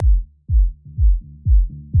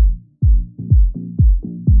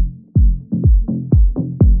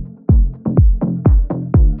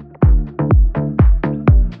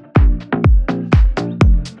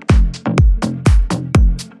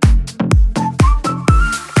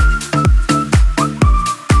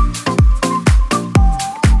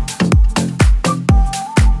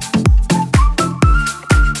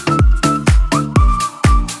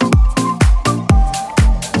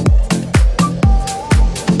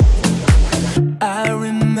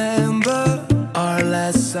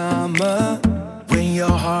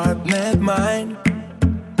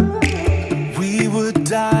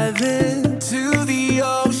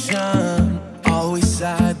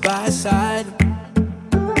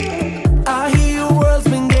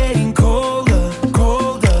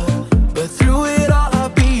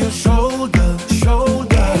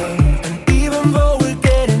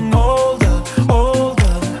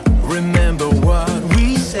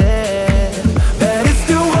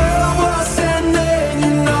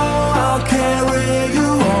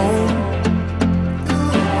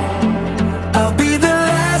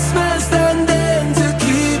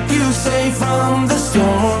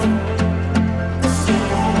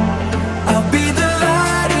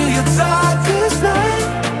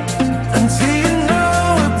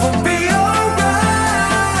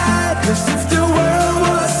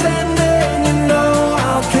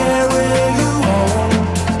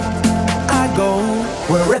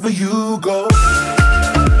wherever you go.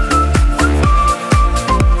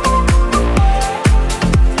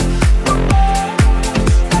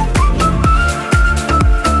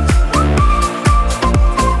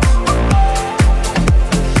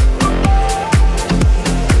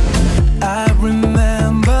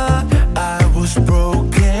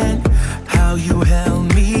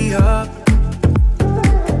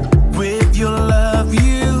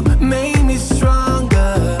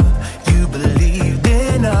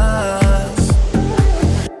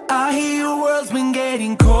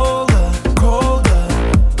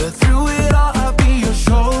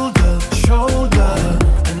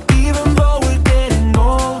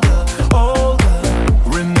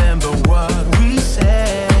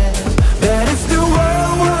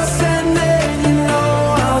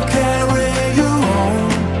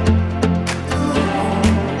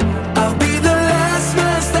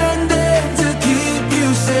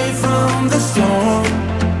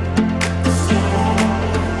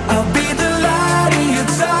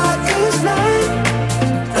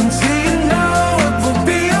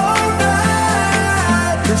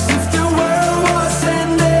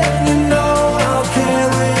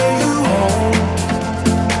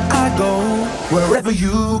 Wherever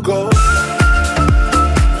you go.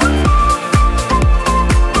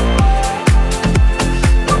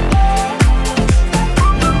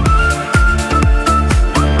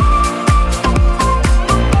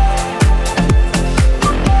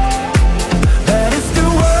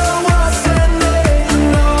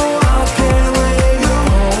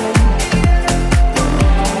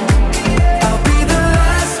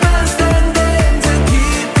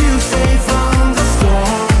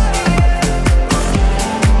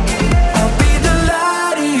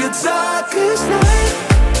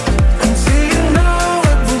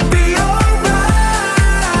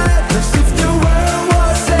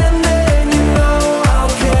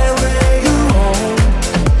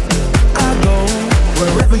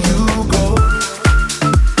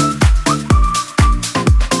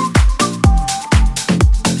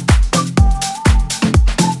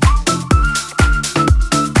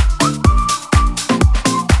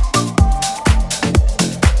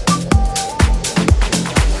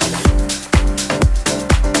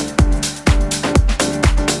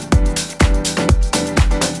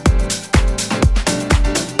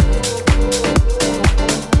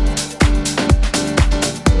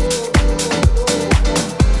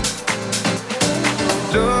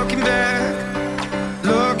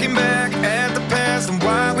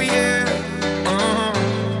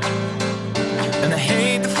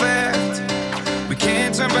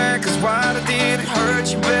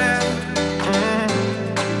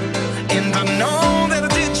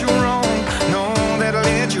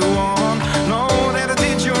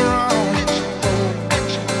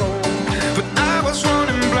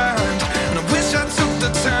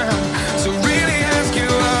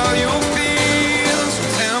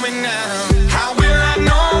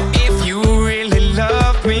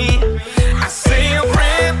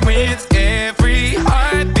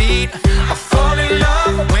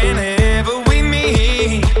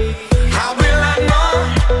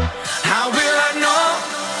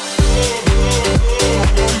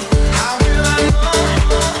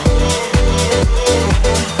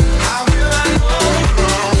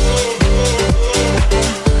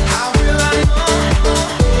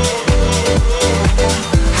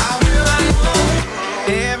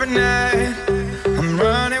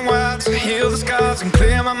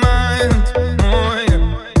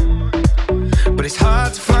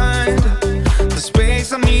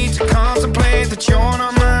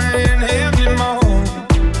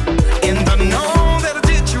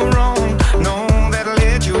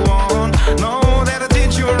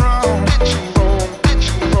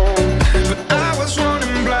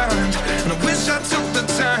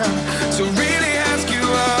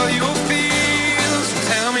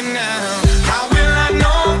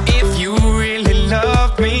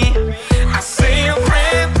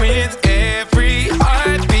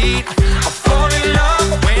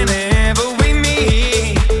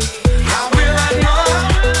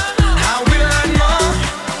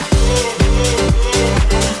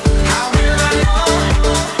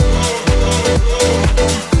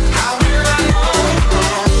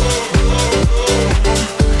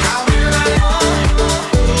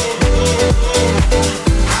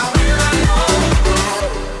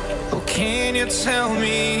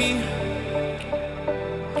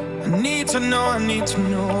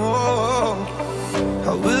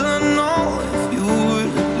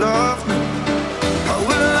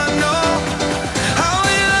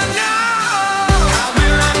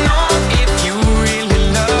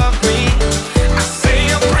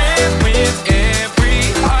 Say a prayer.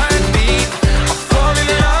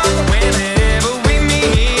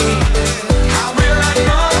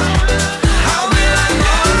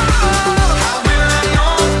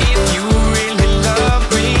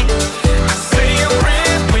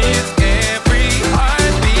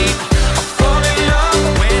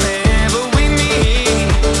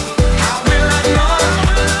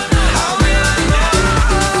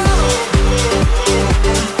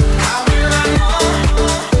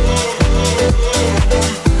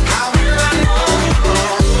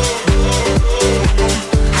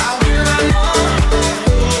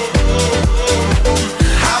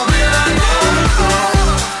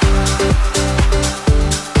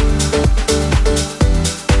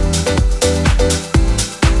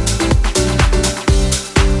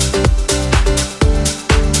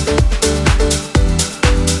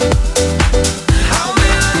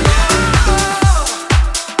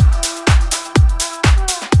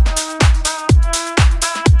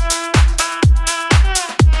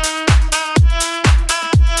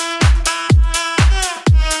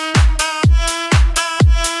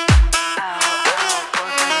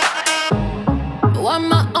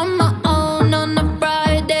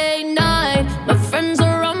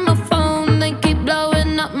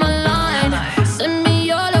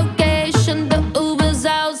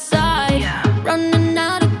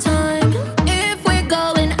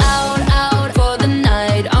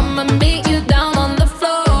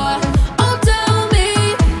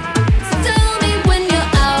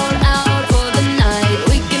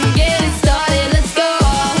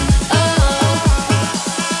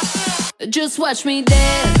 Just watch me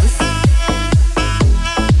dance.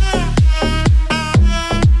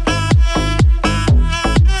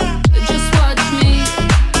 Just watch me.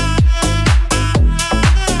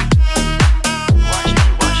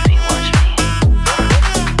 Watch me.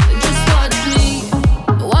 Just watch me.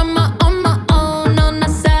 I'm on my own on a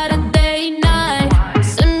Saturday night.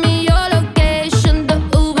 Send me your location, the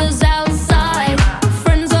Uber's outside.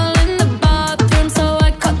 Friends all in the bathroom, so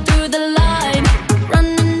I cut through the line.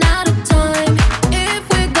 Running out of time. If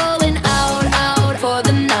we're going out for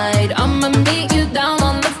the night, I'ma meet you down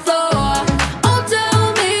on the floor. Oh,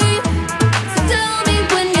 tell me, so tell me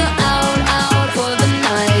when you're out for the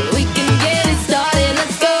night. We can get it started,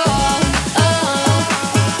 let's go.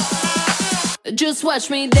 Just watch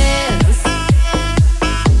me dance.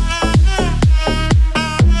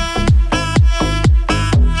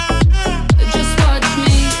 Just watch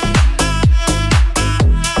me.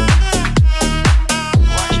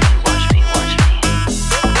 Watch me.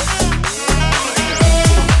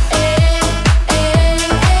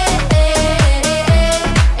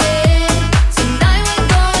 Tonight we're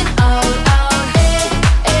going out.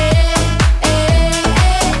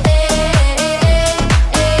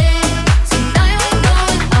 Tonight we're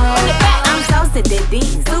going out. I'm so sedity,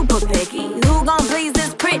 super picky. Who gon' please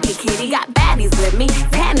this pretty kitty? Got baddies with me,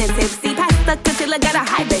 tan and tipsy. Pass the concealer, gotta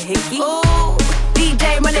hide the hickey. Ooh,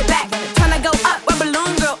 DJ run it back. Tryna go up where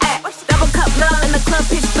Balloon Girl at. Double cup love in the club,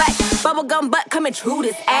 pitch black. Bubblegum butt coming true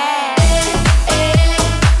this ass.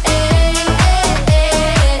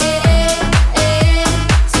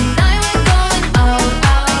 Tonight we're going out.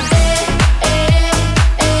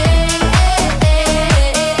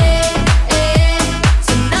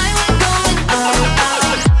 Tonight we're going out.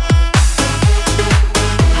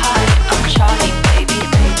 Hi, I'm Charlie, baby.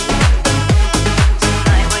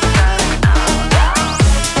 Tonight we're going out.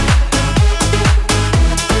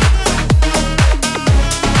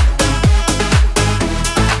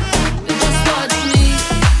 Just watch me. Just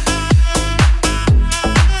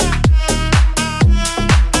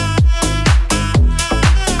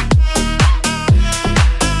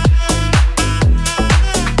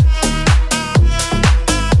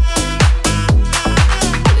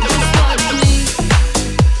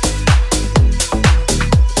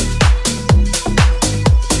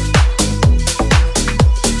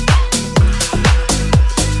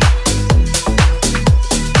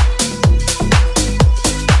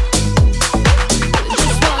watch me.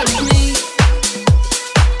 Just watch me.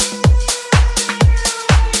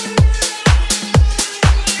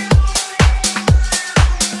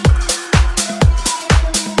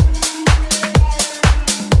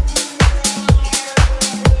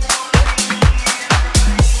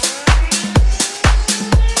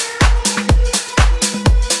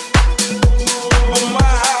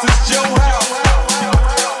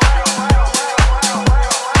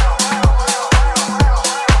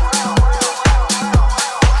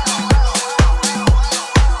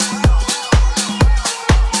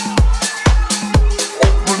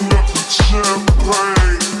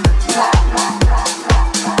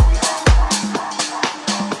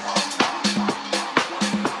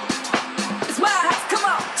 It's my house, come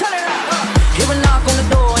on, turn it up. Hear a knock on the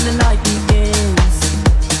door and the night begins.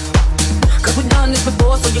 'Cause we've done this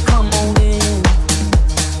before, so you come on in.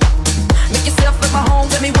 Make yourself at my home,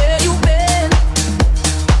 tell me where you've been.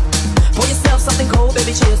 Pour yourself something cold,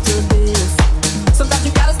 baby, cheers to this. Sometimes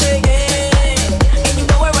you gotta stay in, and you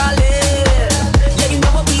know where I live. Yeah, you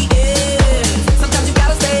know what we is. Sometimes you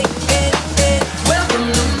gotta stay in. Welcome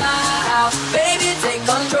to my house, baby, take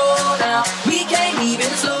control now. We can't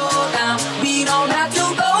even slow down. We don't have to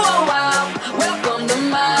go out. Welcome to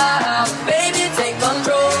my house, baby, take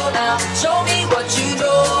control now. Show me what you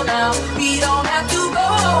do now. We don't have to go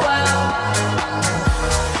out.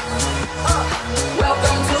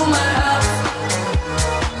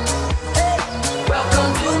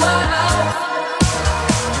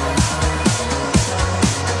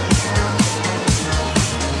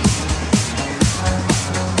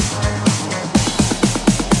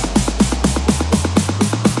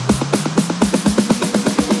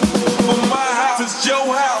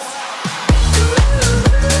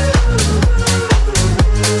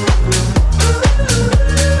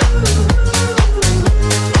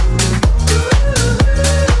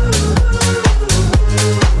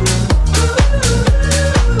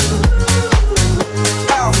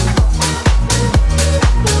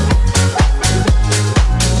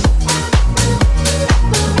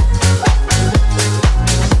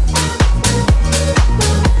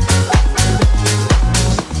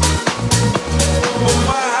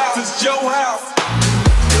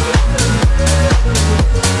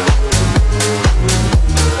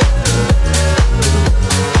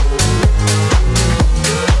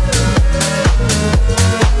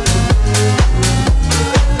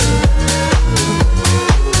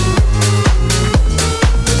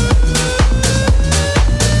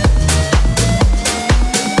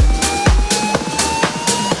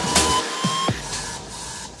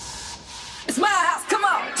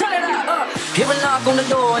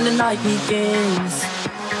 the night begins.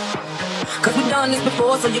 Cause we've done this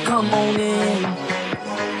before, so you come on in.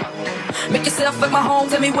 Make yourself at my home,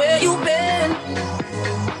 tell me where you've been.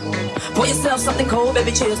 Pour yourself something cold,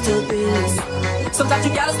 baby, cheers to this. Sometimes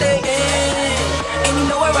you gotta stay in, and you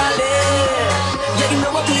know where I live. Yeah, you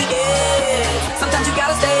know what we is. Sometimes you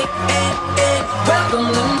gotta stay in. Welcome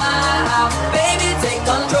to my house, baby, take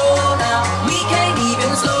control now. We can't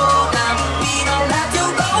even slow down, we don't have to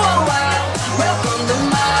go a while. Welcome to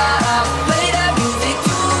my house, play that music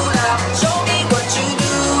too loud. Show me what you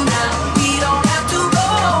do now, we don't have to go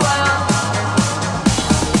a while.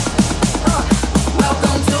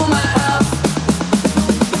 Welcome to my house.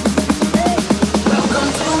 Welcome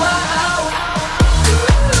to my house.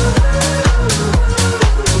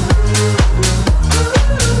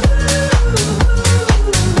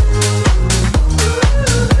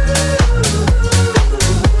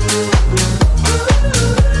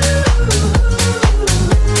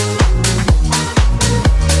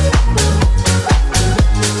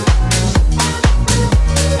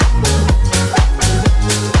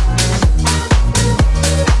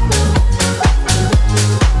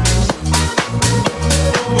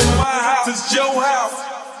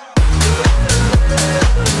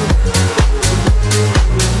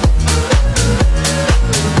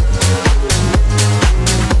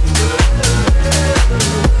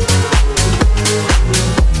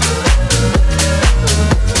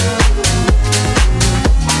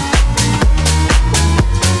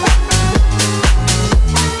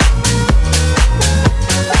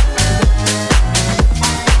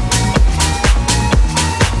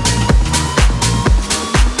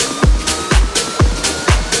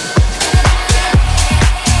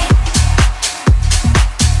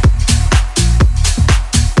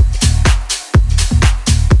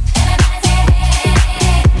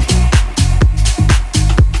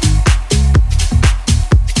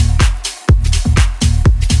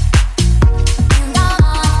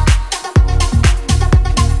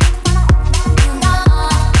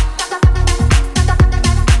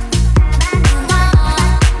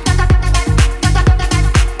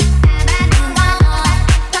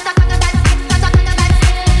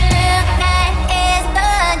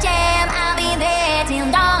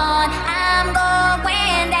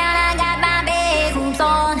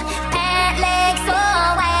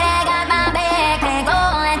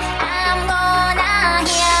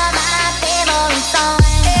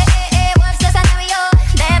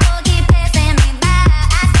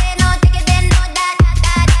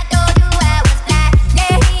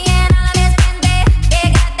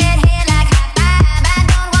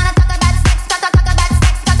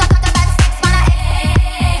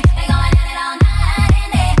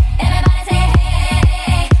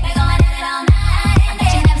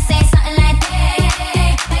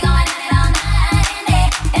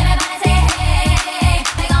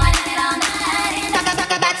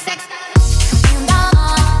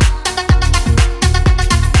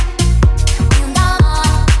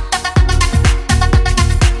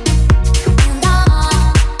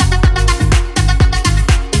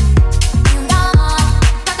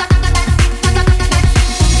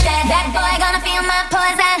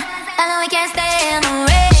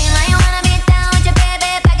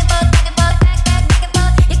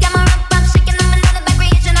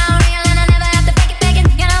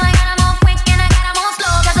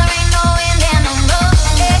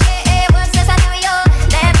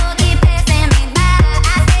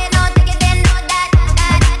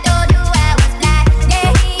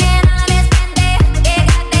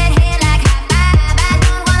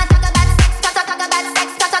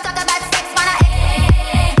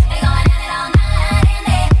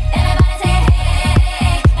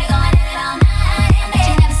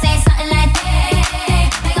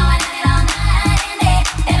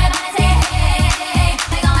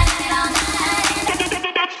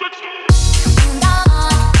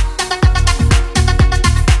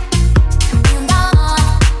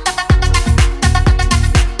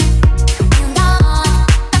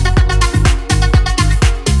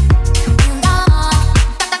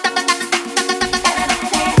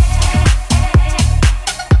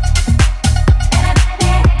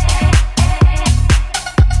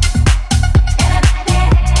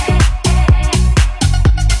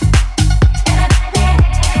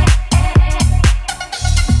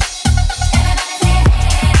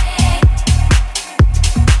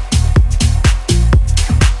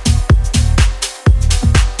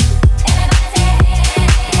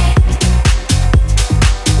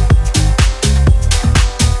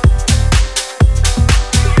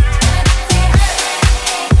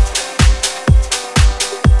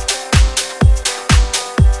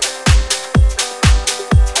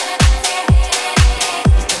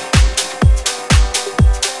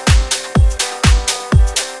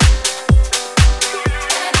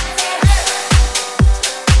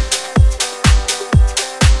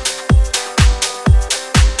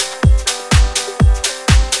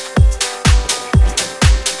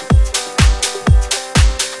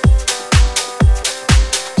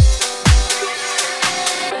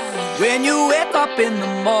 When you wake up in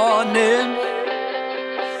the morning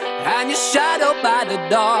and you're shadowed by the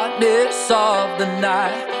darkness of the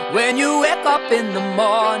night. When you wake up in the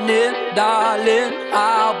morning, darling,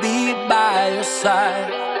 I'll be by your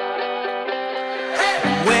side.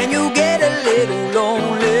 When you get a little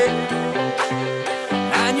lonely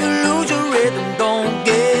and you lose your rhythm, don't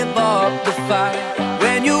give up the fight.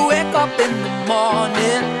 When you wake up in the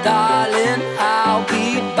morning, darling, I'll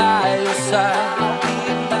be by your side. I'll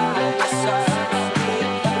be by your side.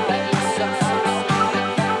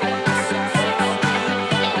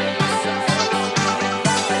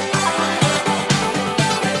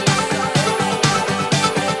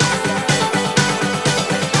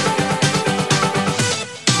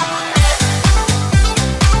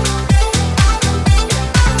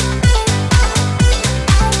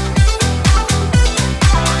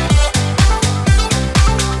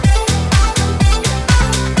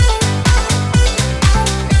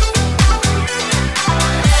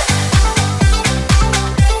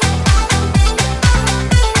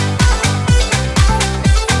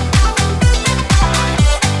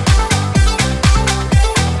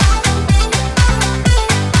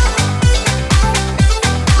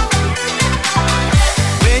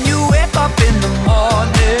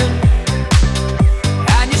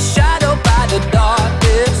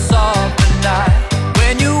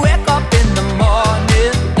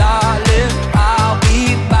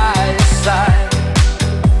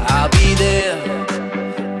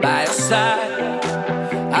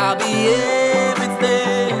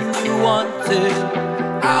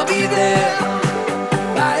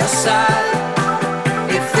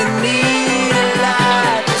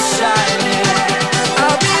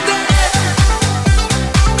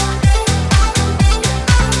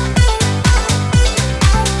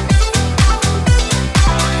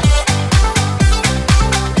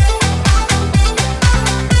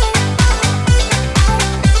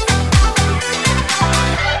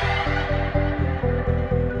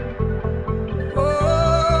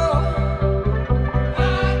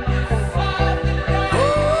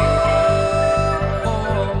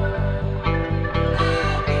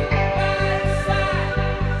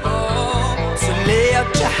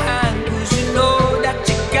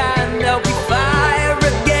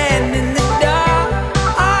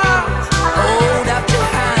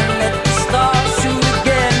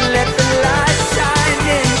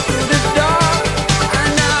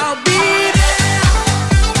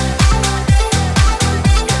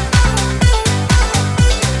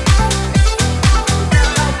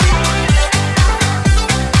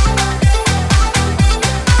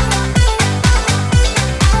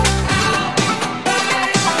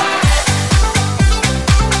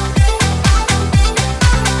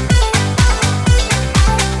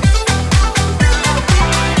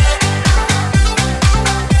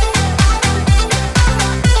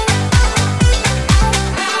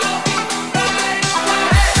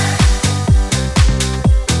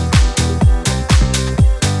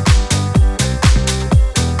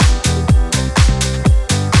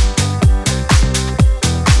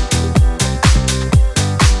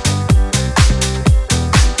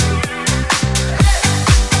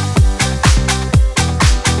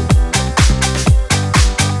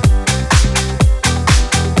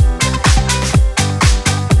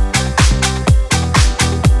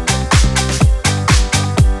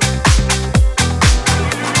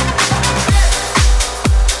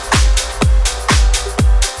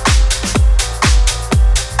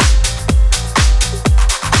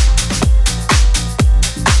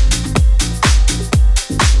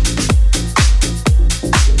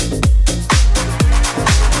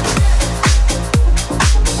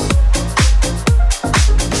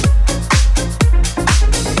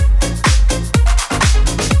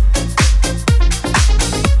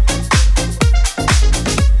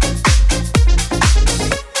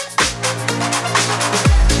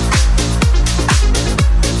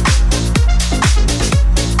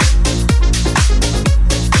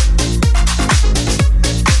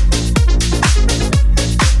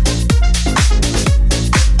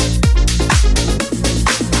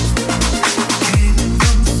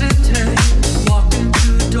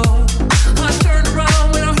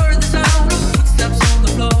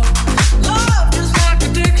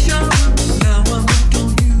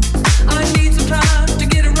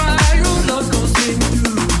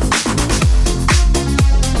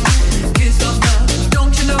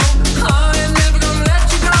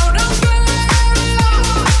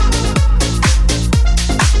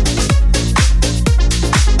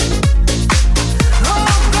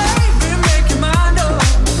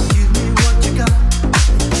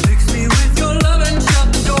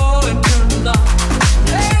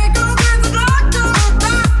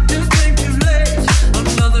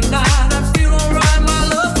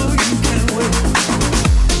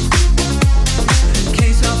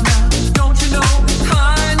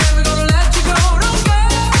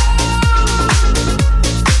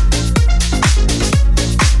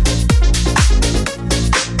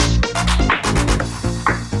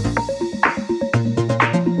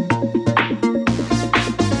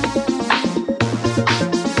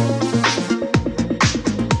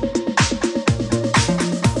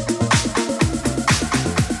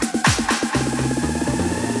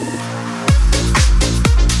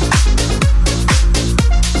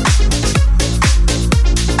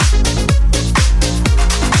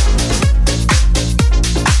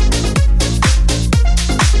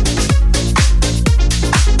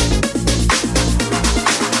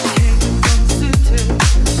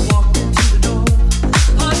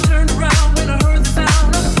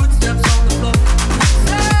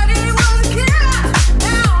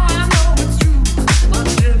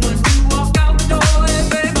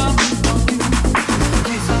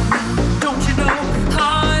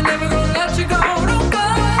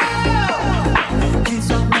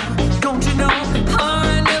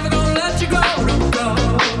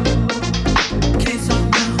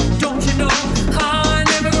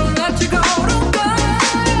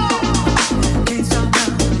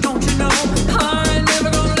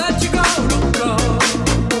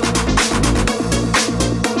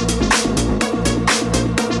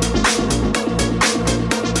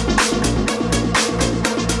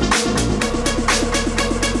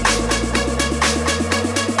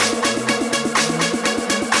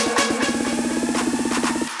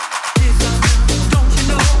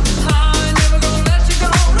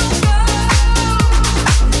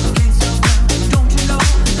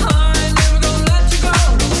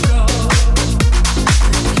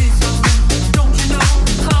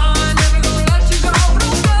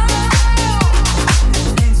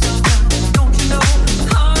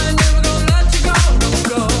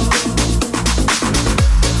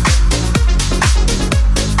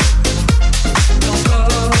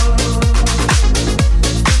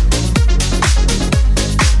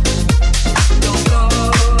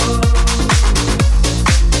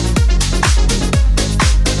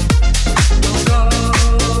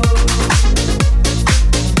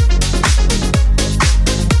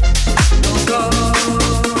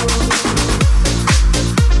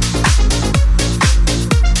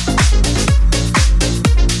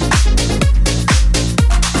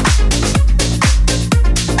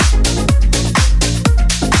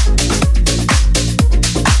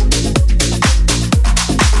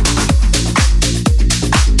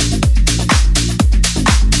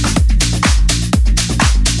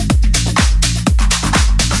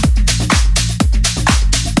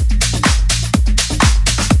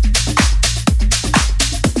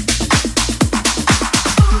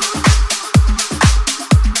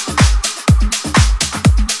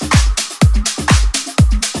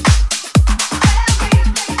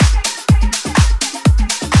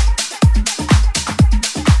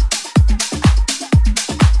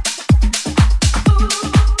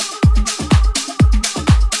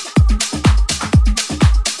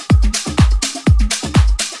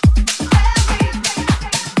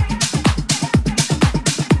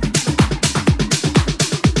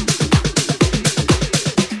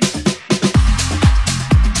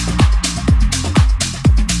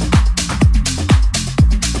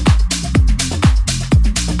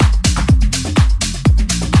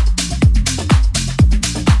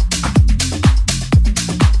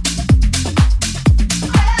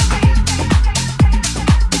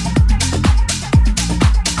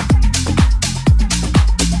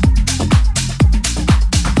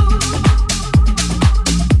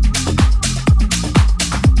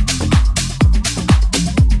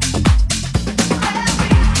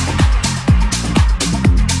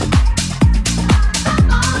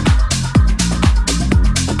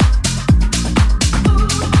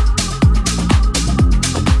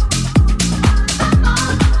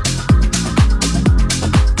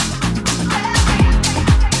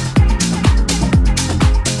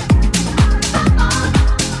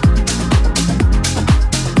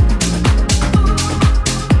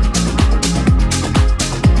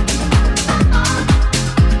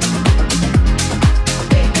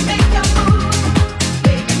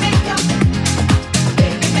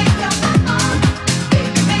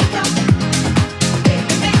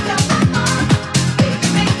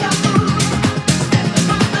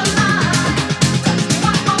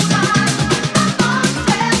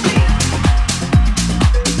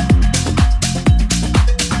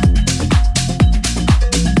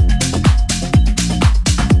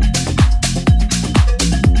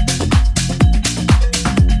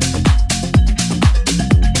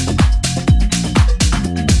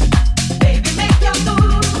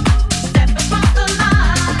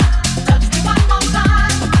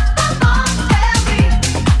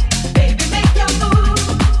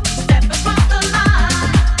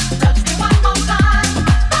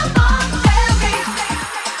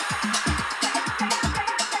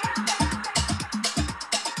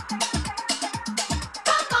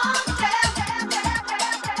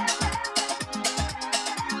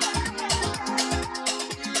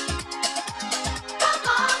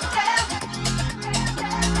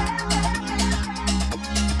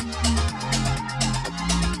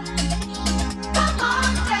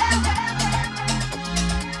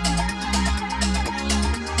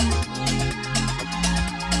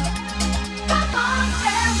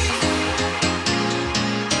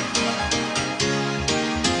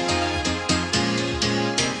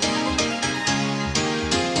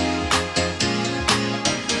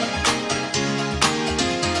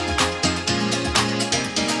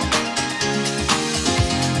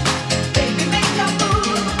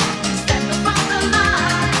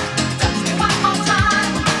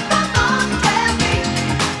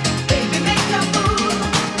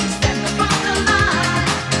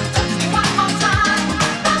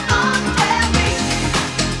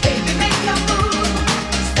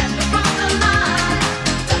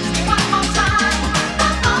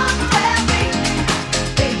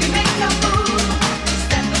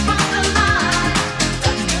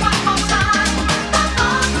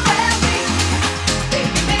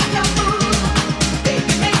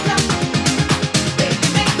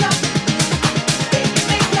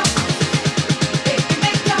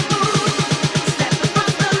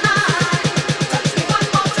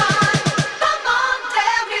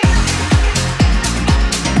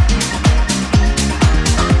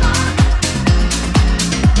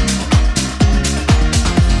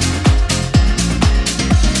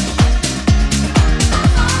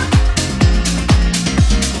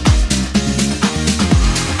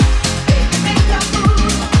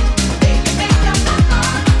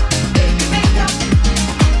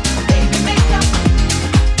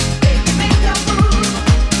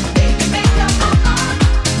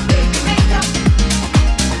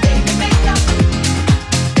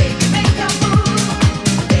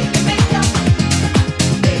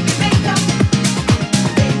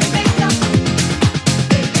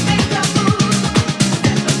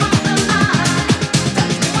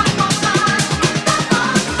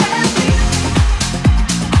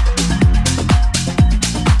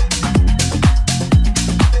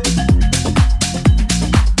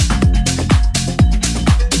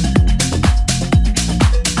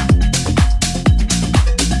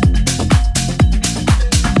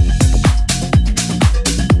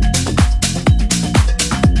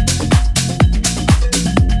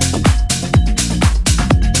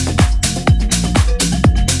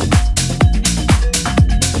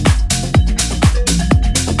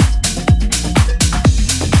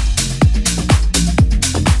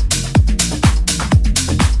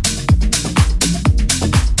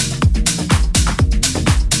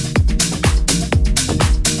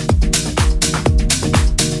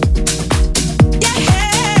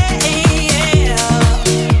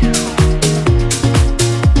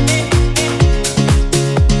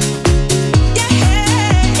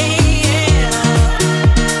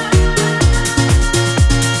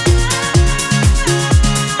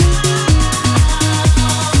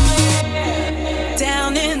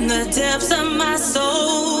 depths of my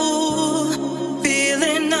soul,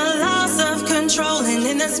 feeling the loss of control and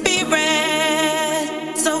in the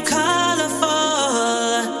spirit, so colorful.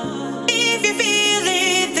 If you feel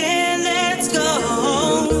it, then let's go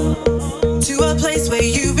to a place where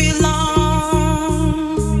you belong.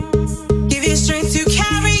 Give you strength to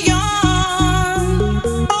carry on.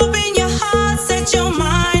 Open your heart, set your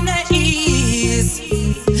mind at ease.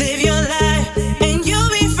 Live your life and you'll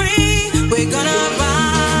be free. We're gonna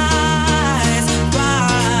rise,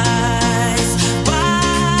 rise,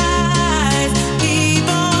 rise. Keep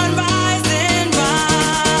on rising,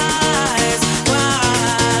 rise,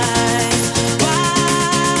 rise,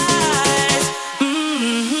 rise.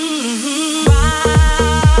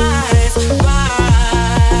 Rise,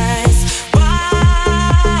 rise,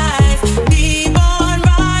 rise. Keep on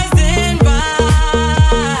rising,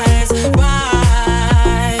 rise,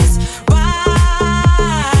 rise,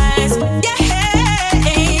 rise. Yeah,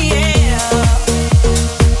 yeah.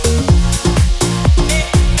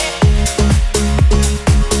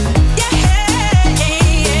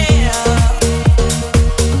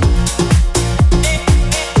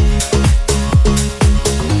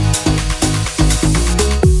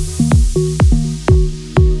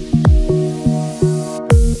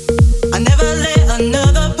 I never let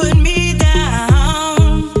another put me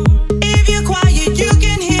down. If you're quiet, you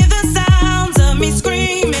can hear the sounds of me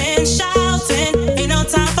screaming, shouting. Ain't no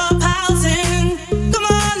time for pouting. Come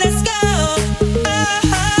on, let's go.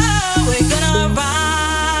 Oh, we're gonna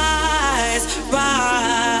rise,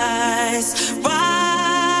 rise,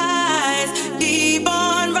 rise. Keep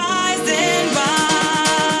on rising,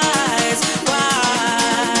 rise,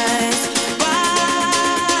 rise,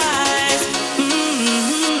 rise.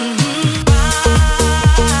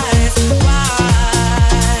 Rise,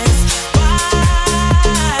 rise,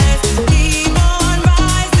 rise. Keep on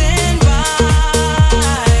rising,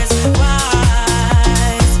 rise,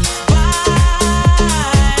 rise,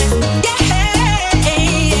 rise.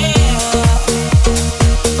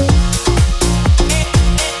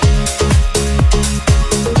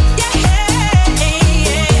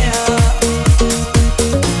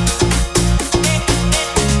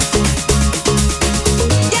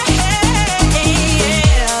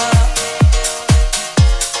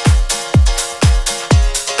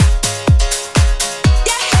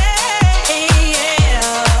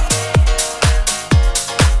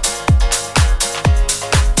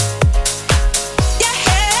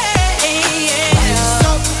 Yeah,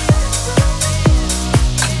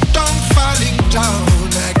 Don't falling down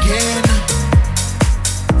again.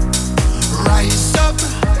 Rise up.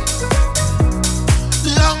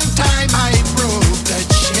 Long time I broke the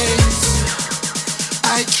chains.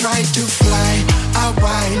 I tried to fly a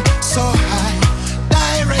while so high,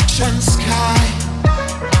 direction sky.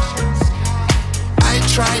 I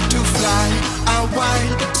tried to fly a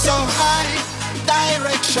while so high,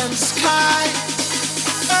 direction sky.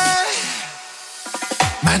 Hey.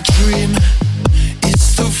 My dream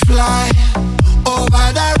is to fly over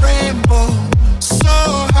the rainbow so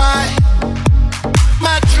high.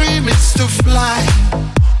 My dream is to fly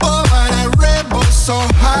over the rainbow so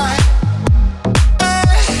high.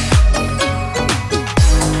 Hey.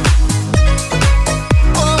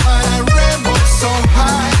 Over the rainbow so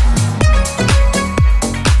high.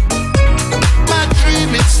 My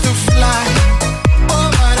dream is to fly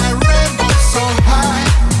over the rainbow so high.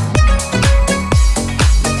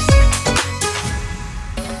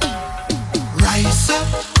 Rise up,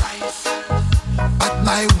 but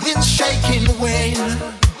my wind's shaking wane.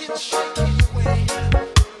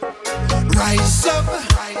 Rise up,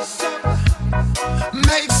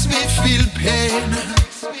 makes me feel pain.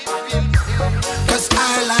 'Cause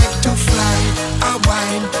I like to fly a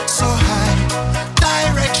while so high,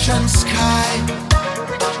 direction sky.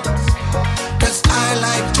 'Cause I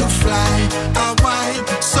like to fly a while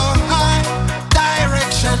so high,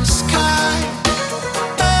 direction sky.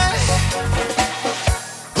 Hey.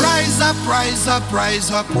 Rise up, rise up, rise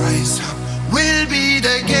up, rise up. We'll beat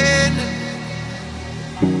again.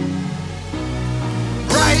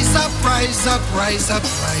 Rise up, rise up, rise up,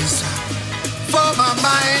 rise up. For my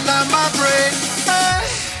mind and my brain. Hey.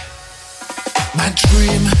 My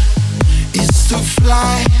dream is to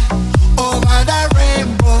fly over the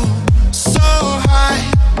rainbow so high.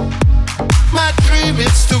 My dream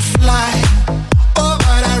is to fly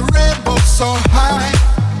over the rainbow so high.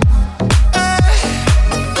 Hey.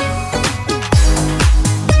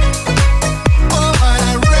 Over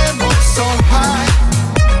the rainbow so high.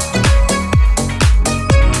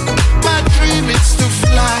 My dream is to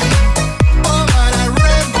fly over the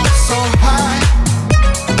rainbow so high.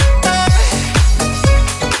 Hey.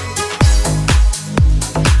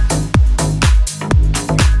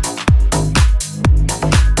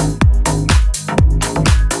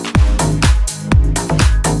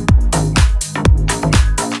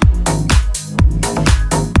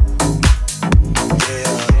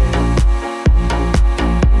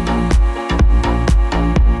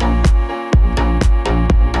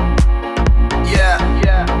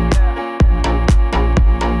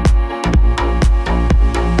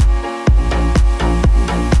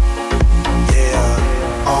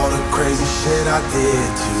 did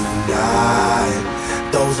tonight,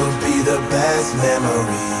 those will be the best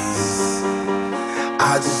memories.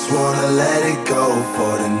 I just wanna let it go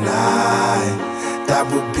for tonight. That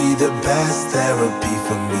would be the best therapy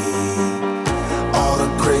for me. All the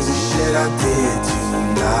crazy shit I did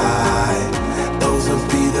tonight, those will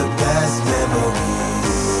be the best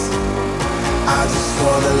memories. I just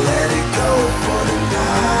wanna let it go for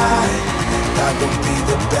tonight. That would be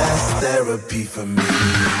the best therapy for me.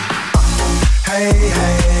 Hey,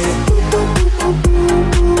 hey,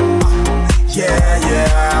 yeah,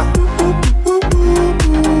 yeah.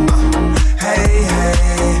 Hey, hey,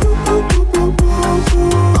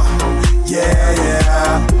 yeah, yeah.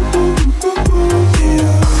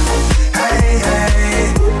 Hey,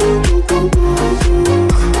 hey,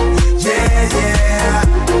 yeah, yeah.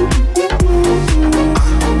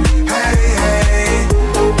 Hey, hey,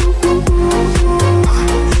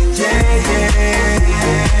 yeah, yeah.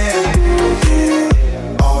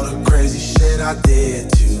 All the crazy shit I did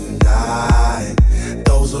tonight,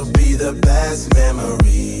 those will be the best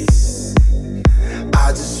memories.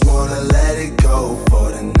 I just wanna let it go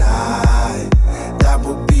for tonight. That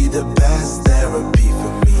would be the best therapy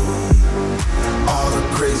for me. All the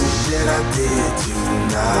crazy shit I did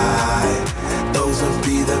tonight, those will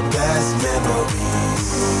be the best memories.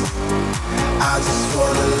 I just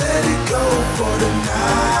wanna let it go for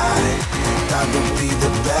tonight. That would be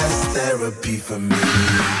the best therapy for me.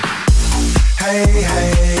 Hey,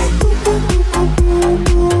 hey,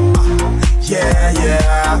 yeah,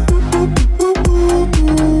 yeah.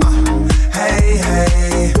 Hey,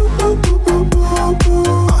 hey,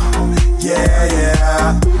 yeah,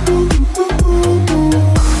 yeah.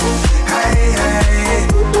 Hey, hey,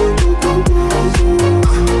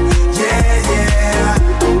 yeah, yeah.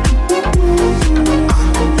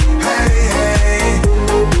 Hey, hey,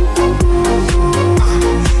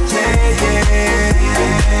 yeah, yeah.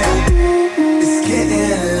 It's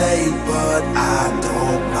getting late, but I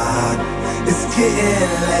don't mind. It's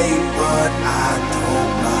getting late, but I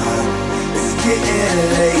don't mind. It's getting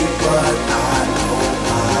late, but I don't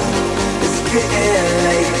mind. It's getting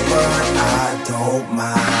late, but I don't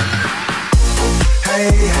mind.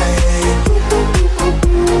 Hey, hey,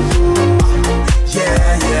 yeah,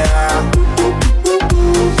 yeah.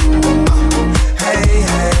 Hey,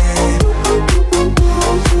 hey,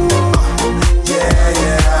 yeah,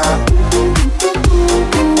 yeah.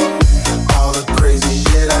 All the crazy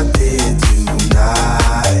shit I did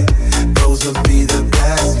tonight, those will be the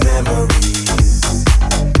best memories.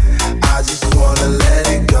 I just wanna let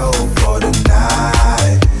it go for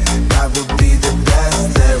tonight. That would be the best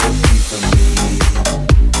therapy for me.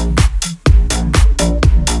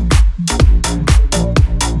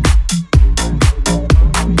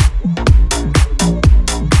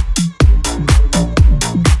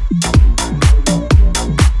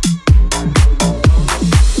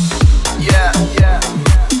 Yeah, yeah.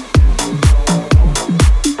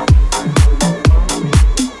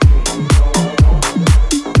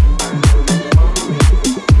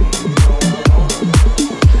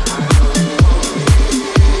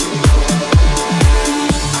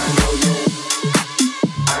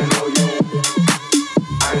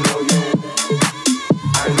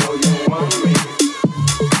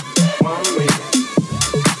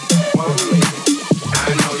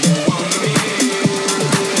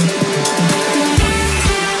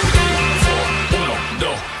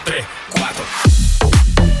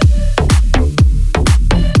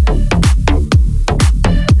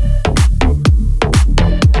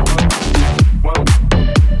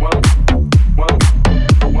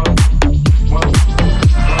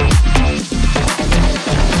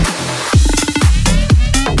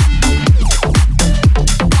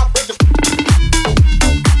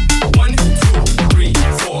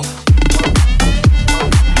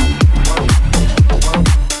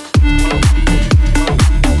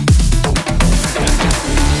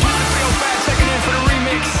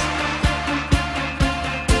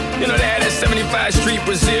 You know they had that 75 Street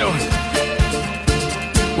Brazil.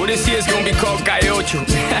 Well, this year's gonna be called Gaiocho.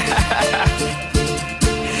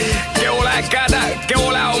 Que hola Cata, que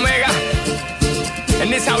hola Omega.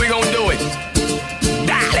 And this how we gonna do it.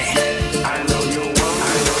 Dale. I know you want,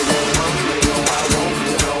 I know you want, you know I want,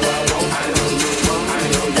 you know I want, I know you want, I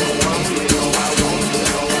know you want, you know I want, you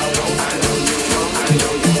know I want, I know you want, I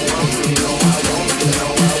know you want, you know I want, you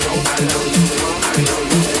know I want, I know you want, I know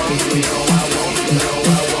you want, you know I want, you know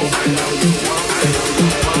I want, I know you want, I know you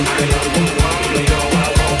want, I know you want, you know I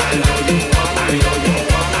want, I know you want, I know you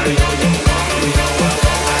want, I know you want, you know I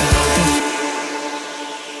want.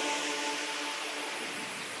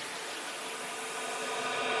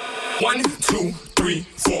 1, 2, 3,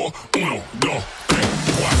 4, 1, 2, 3,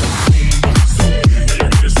 4. Rumba, sí, ella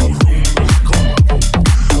quiere su rumba,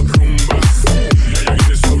 rumba, sí, ella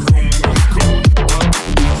quiere su rumba,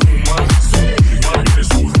 rumba, sí, ella quiere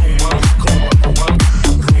su rumba,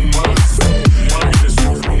 rumba, sí, ella quiere su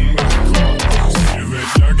rumba. Si es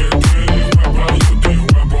verdad que tú eres guapa, yo te voy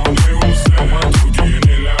a poner un cel. Tú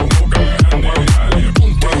tienes la boca grande, dale,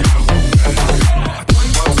 ponte a jugar.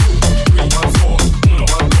 1, 2, 3, 4,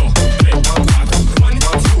 1, 2, 3, 4. 1,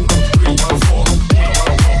 2, 3, 4, 1, 2, 3,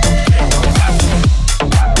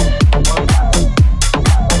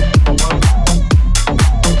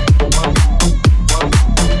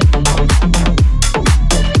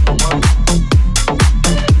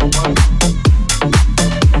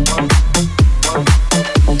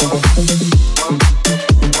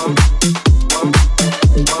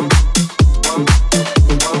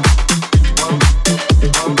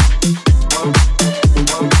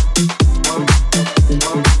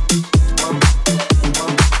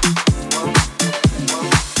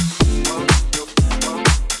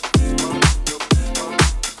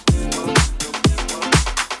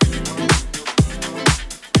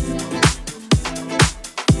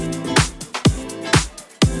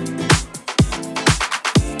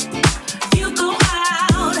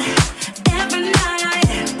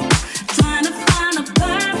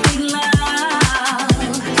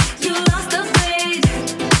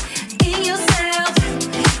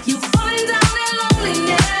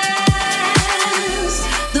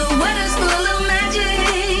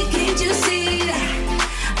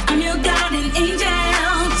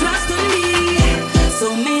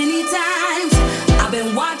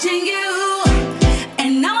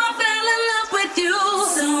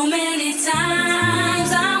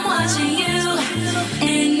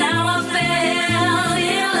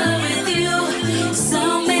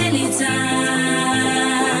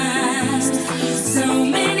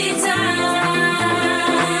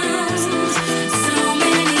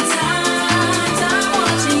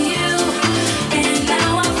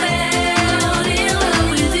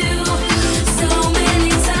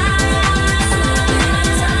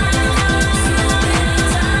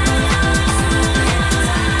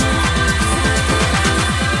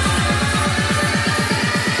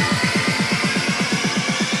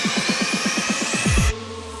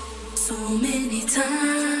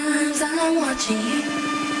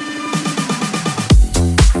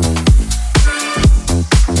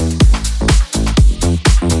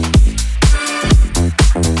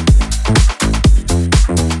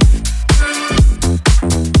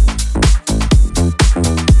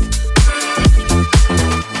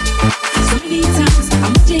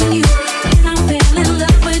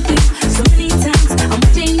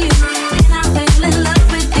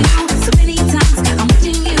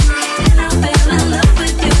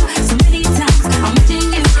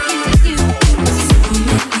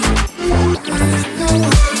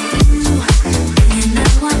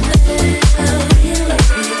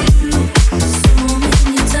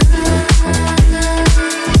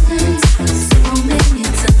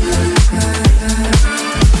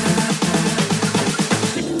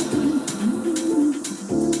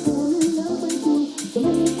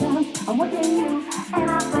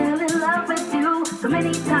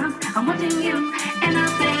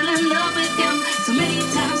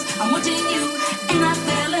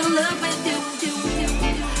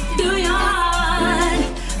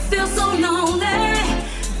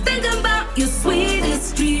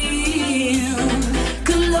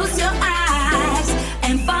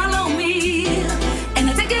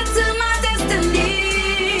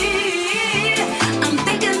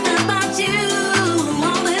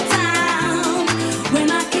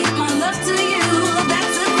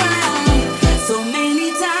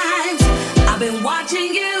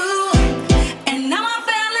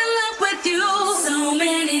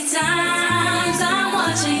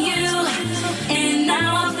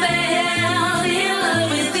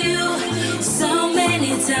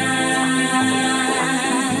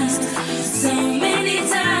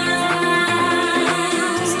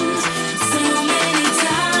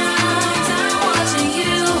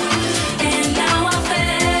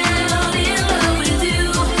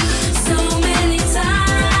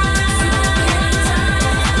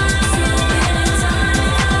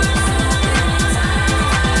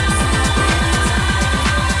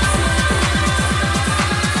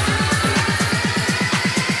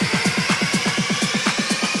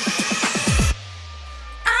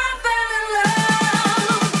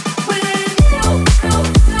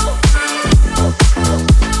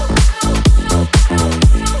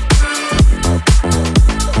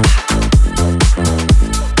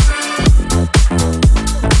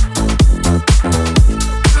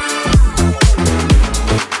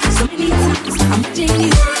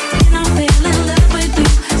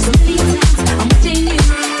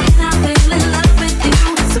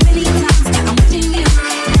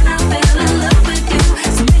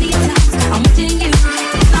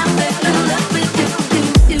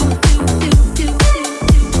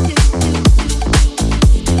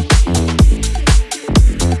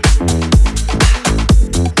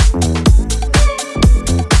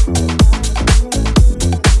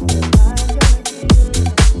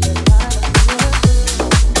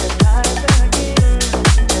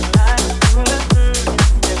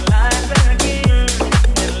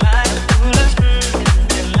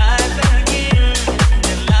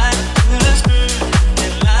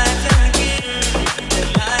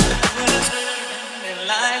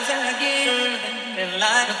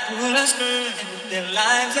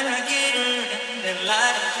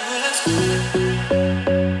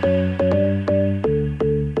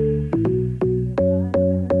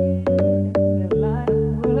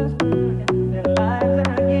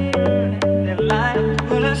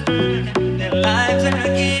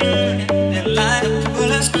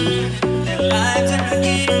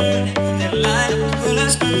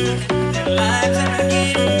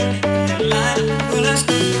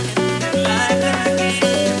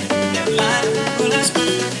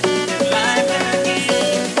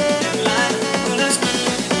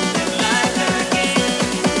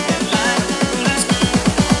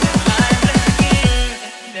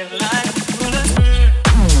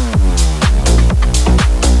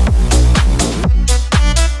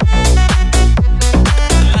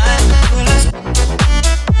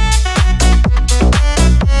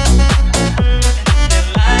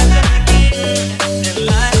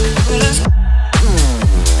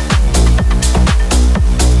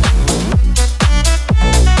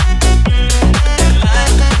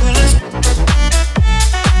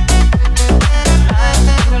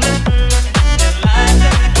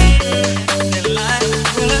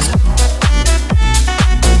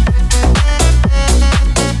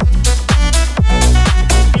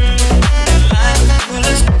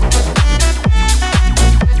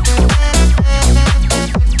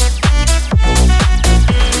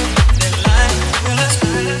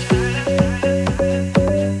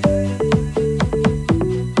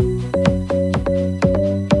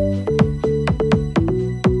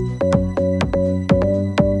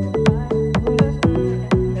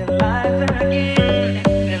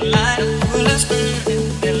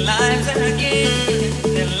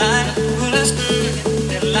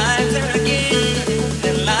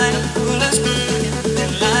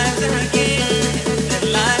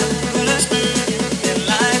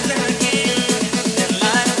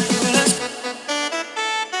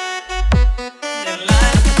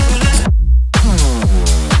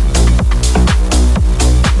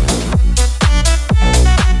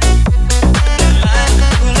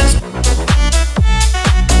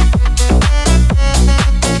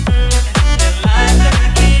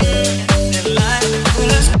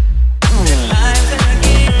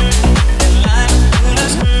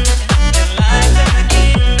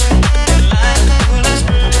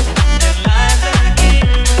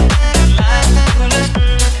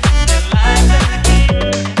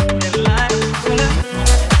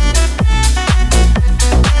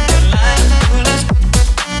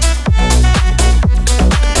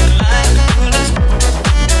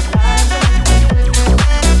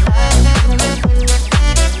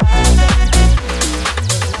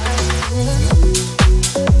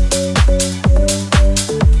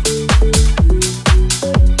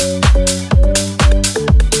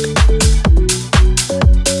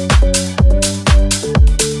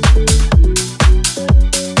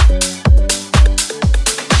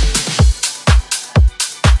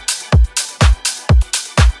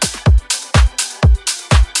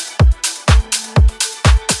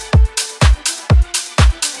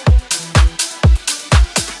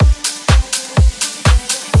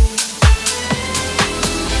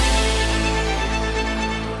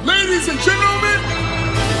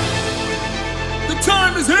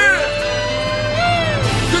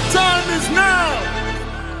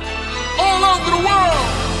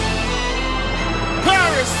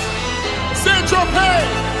 Saint-Tropez,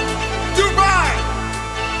 Dubai,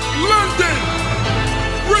 London,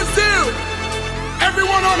 Brazil,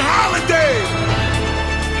 everyone on holiday.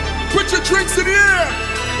 Put your drinks in the air.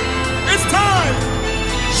 It's time.